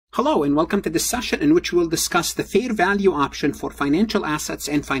Hello and welcome to this session in which we'll discuss the fair value option for financial assets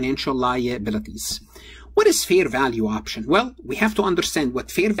and financial liabilities. What is fair value option? Well, we have to understand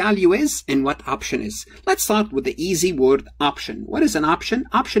what fair value is and what option is. Let's start with the easy word option. What is an option?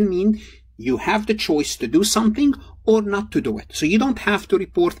 Option means you have the choice to do something or not to do it. So you don't have to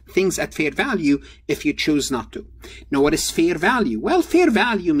report things at fair value if you choose not to. Now, what is fair value? Well, fair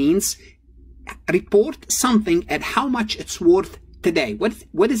value means report something at how much it's worth today.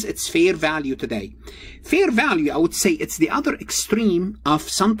 What is its fair value today? Fair value, I would say, it's the other extreme of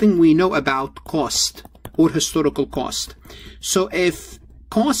something we know about cost or historical cost. So if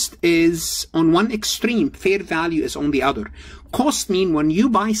cost is on one extreme, fair value is on the other. Cost means when you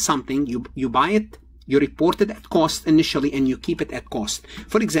buy something, you buy it, you report it at cost initially, and you keep it at cost.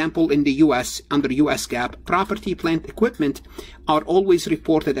 For example, in the US, under US GAAP, property, plant, equipment are always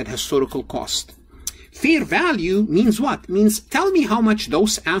reported at historical cost. Fair value means what? Means tell me how much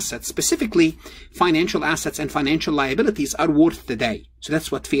those assets, specifically financial assets and financial liabilities, are worth today. So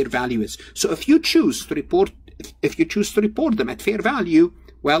that's what fair value is. So if you choose to report them at fair value,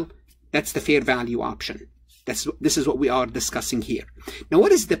 well, that's the fair value option. This is what we are discussing here. Now,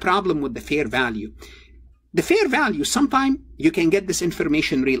 what is the problem with the fair value? The fair value, sometimes you can get this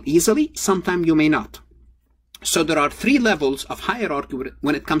information real easily, sometimes you may not. So there are three levels of hierarchy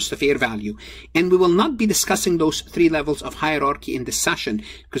when it comes to fair value. And we will not be discussing those three levels of hierarchy in this session,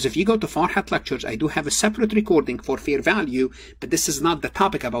 because if you go to Farhat Lectures, I do have a separate recording for fair value, but this is not the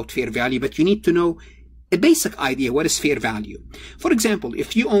topic about fair value, but you need to know a basic idea what is fair value. For example,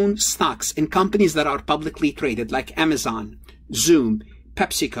 if you own stocks in companies that are publicly traded like Amazon, Zoom,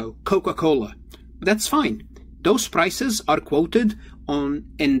 PepsiCo, Coca-Cola, that's fine. Those prices are quoted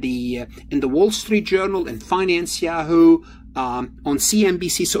in the Wall Street Journal, in Finance Yahoo, on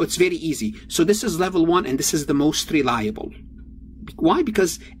CNBC, so it's very easy. So this is level one, and this is the most reliable. Why?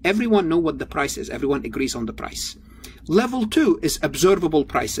 Because everyone knows what the price is. Everyone agrees on the price. Level two is observable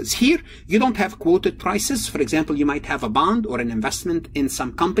prices. Here, you don't have quoted prices. For example, you might have a bond or an investment in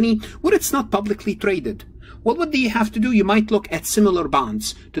some company where it's not publicly traded. Well, what do you have to do? You might look at similar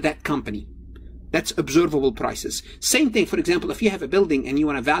bonds to that company. That's observable prices. Same thing, for example, if you have a building and you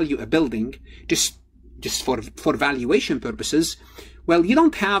want to value a building just for valuation purposes, well, you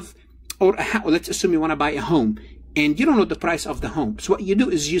don't have, or let's assume you want to buy a home and you don't know the price of the home. So what you do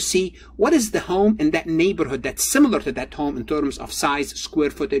is you see what is the home in that neighborhood that's similar to that home in terms of size, square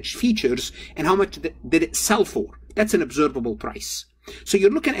footage, features, and how much did it sell for. That's an observable price. So you're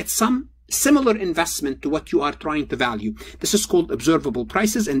looking at some similar investment to what you are trying to value. This is called observable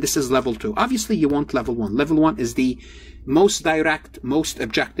prices, and this is level two. Obviously, you want level one. Level one is the most direct, most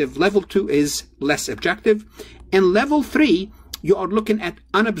objective. Level two is less objective. And level three, you are looking at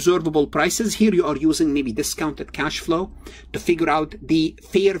unobservable prices. Here you are using maybe discounted cash flow to figure out the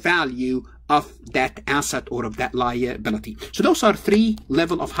fair value of that asset or of that liability. So those are three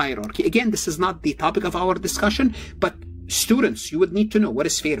levels of hierarchy. Again, this is not the topic of our discussion, but students, you would need to know what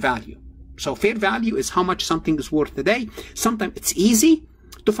is fair value. So fair value is how much something is worth today. Sometimes it's easy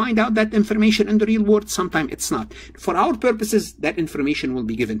to find out that information in the real world. Sometimes it's not. For our purposes, that information will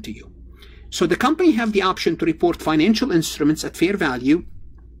be given to you. So the company have the option to report financial instruments at fair value.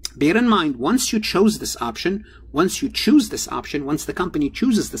 Bear in mind, once you choose this option, once the company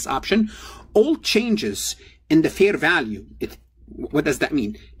chooses this option, all changes in the fair value, what does that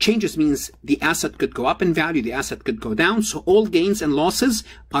mean? Changes means the asset could go up in value, the asset could go down. So all gains and losses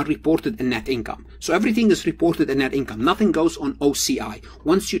are reported in net income. So everything is reported in net income. Nothing goes on OCI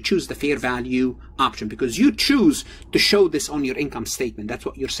once you choose the fair value option, because you choose to show this on your income statement. That's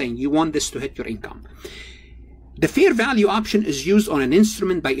what you're saying. You want this to hit your income. The fair value option is used on an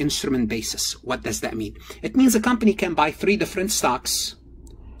instrument by instrument basis. What does that mean? It means a company can buy 3 different stocks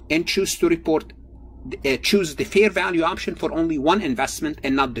and choose to report choose the fair value option for only one investment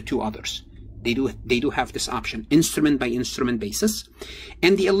and not the 2 others. They do have this option, instrument by instrument basis.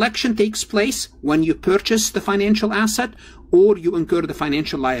 And the election takes place when you purchase the financial asset or you incur the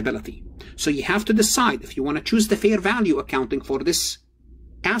financial liability. So you have to decide if you want to choose the fair value accounting for this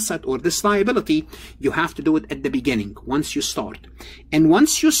asset or this liability. You have to do it at the beginning, once you start. And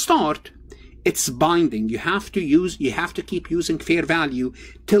once you start, it's binding. You have to keep using fair value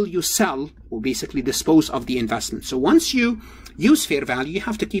till you sell or basically dispose of the investment. So once you use fair value, you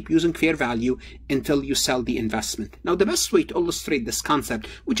have to keep using fair value until you sell the investment. Now, the best way to illustrate this concept,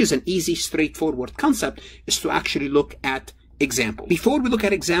 which is an easy, straightforward concept, is to actually look at example. Before we look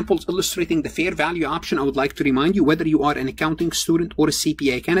at examples illustrating the fair value option, I would like to remind you, whether you are an accounting student or a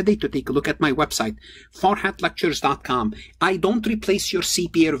CPA candidate, to take a look at my website, farhatlectures.com. I don't replace your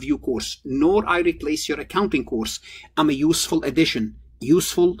CPA review course, nor I replace your accounting course. I'm a useful addition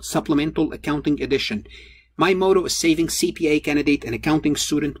Useful Supplemental Accounting Edition. My motto is saving CPA candidate and accounting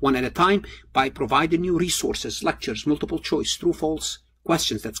student one at a time by providing you resources, lectures, multiple choice, true, false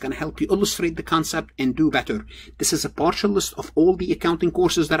questions that's going to help you illustrate the concept and do better. This is a partial list of all the accounting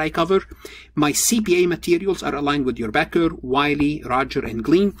courses that I cover. My CPA materials are aligned with your Becker, Wiley, Roger, and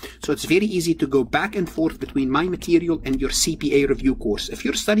Glean, so it's very easy to go back and forth between my material and your CPA review course. If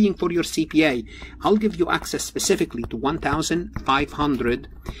you're studying for your CPA, I'll give you access specifically to 1,500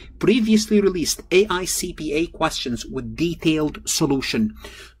 previously released AI CPA questions with detailed solution.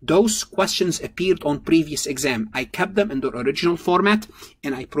 Those questions appeared on previous exam. I kept them in their original format,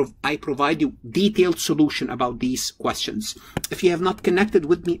 and I provide you detailed solution about these questions. If you have not connected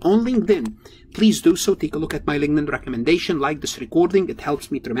with me on LinkedIn, please do so. Take a look at my LinkedIn recommendation. Like this recording. It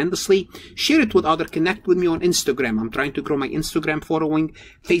helps me tremendously. Share it with others. Connect with me on Instagram. I'm trying to grow my Instagram following,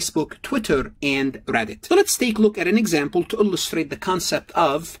 Facebook, Twitter, and Reddit. So let's take a look at an example to illustrate the concept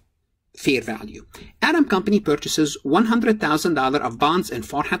of fair value. Adam Company purchases $100,000 of bonds and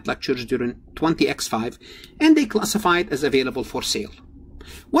Farhat Lectures during 20X5, and they classified as available for sale.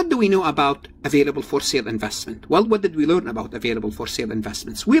 What do we know about available for sale investment? Well, what did we learn about available for sale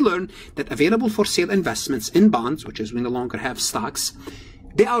investments? We learned that available for sale investments in bonds, which is we no longer have stocks,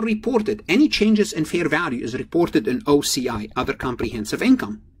 they are reported. Any changes in fair value is reported in OCI, other comprehensive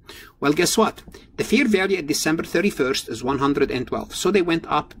income. Well, guess what? The fair value at December 31st is $112. So they went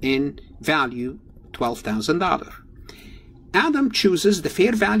up in value $12,000. Adam chooses the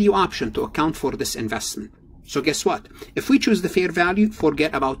fair value option to account for this investment. So guess what? If we choose the fair value,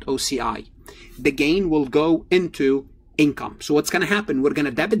 forget about OCI. The gain will go into income. So what's going to happen? We're going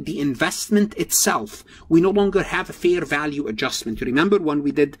to debit the investment itself. We no longer have a fair value adjustment. You remember when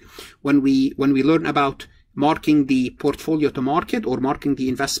we learned about marking the portfolio to market or marking the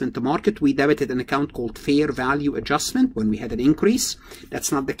investment to market, we debited an account called fair value adjustment when we had an increase.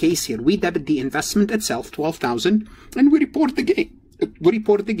 That's not the case here. We debit the investment itself, $12,000, and we report the gain. We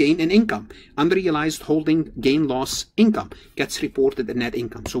report the gain in income. Unrealized holding gain loss income gets reported in net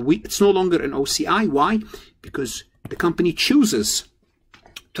income. So it's no longer an OCI. Why? Because the company chooses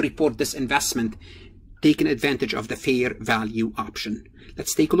to report this investment, taking advantage of the fair value option.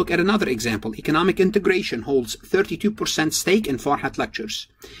 Let's take a look at another example. Economic Integration holds 32% stake in Farhat Lectures.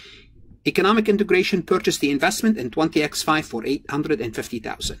 Economic Integration purchased the investment in 20X5 for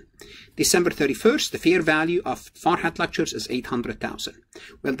 $850,000. December 31st, the fair value of Farhat Lectures is $800,000.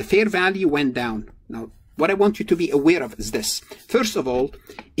 Well, the fair value went down. Now, what I want you to be aware of is this. First of all,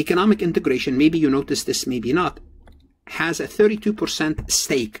 Economic Integration, maybe you noticed this, maybe not, has a 32%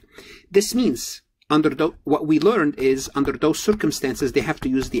 stake. This means what we learned is under those circumstances, they have to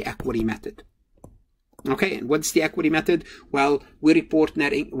use the equity method. Okay, and what's the equity method? Well, we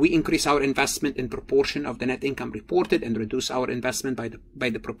increase our investment in proportion of the net income reported and reduce our investment by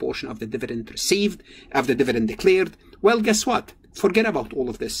the proportion of the dividend received, of the dividend declared. Well, guess what? Forget about all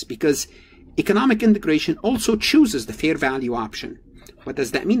of this, because Economic Integration also chooses the fair value option. What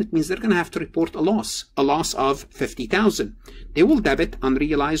does that mean? It means they're going to have to report a loss of $50,000. They will debit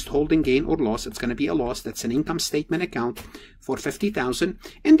unrealized holding gain or loss. It's going to be a loss. That's an income statement account for $50,000,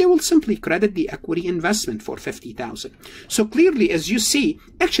 and they will simply credit the equity investment for $50,000. So clearly, as you see,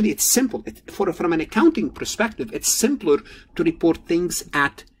 actually it's simple. From an accounting perspective, it's simpler to report things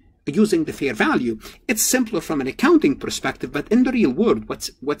at using the fair value. It's simpler from an accounting perspective, but in the real world,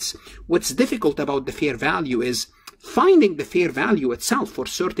 what's difficult about the fair value is finding the fair value itself for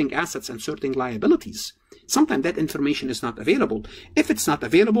certain assets and certain liabilities. Sometimes that information is not available. If it's not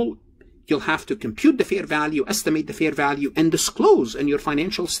available, you'll have to compute the fair value, estimate the fair value, and disclose in your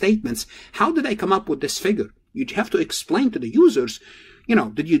financial statements, how did I come up with this figure? You'd have to explain to the users, you know,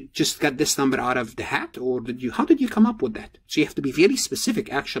 did you just get this number out of the hat, or how did you come up with that? So you have to be very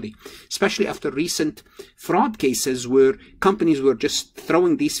specific, actually, especially after recent fraud cases where companies were just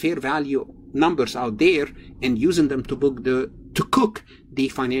throwing these fair value numbers out there and using them to cook the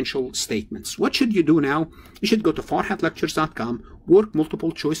financial statements. What should you do now? You should go to farhatlectures.com, work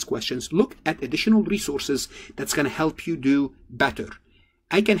multiple choice questions, look at additional resources that's going to help you do better.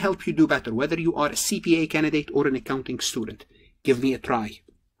 I can help you do better, whether you are a CPA candidate or an accounting student. Give me a try.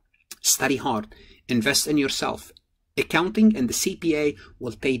 Study hard. Invest in yourself. Accounting and the CPA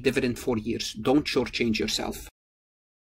will pay dividend for years. Don't shortchange yourself.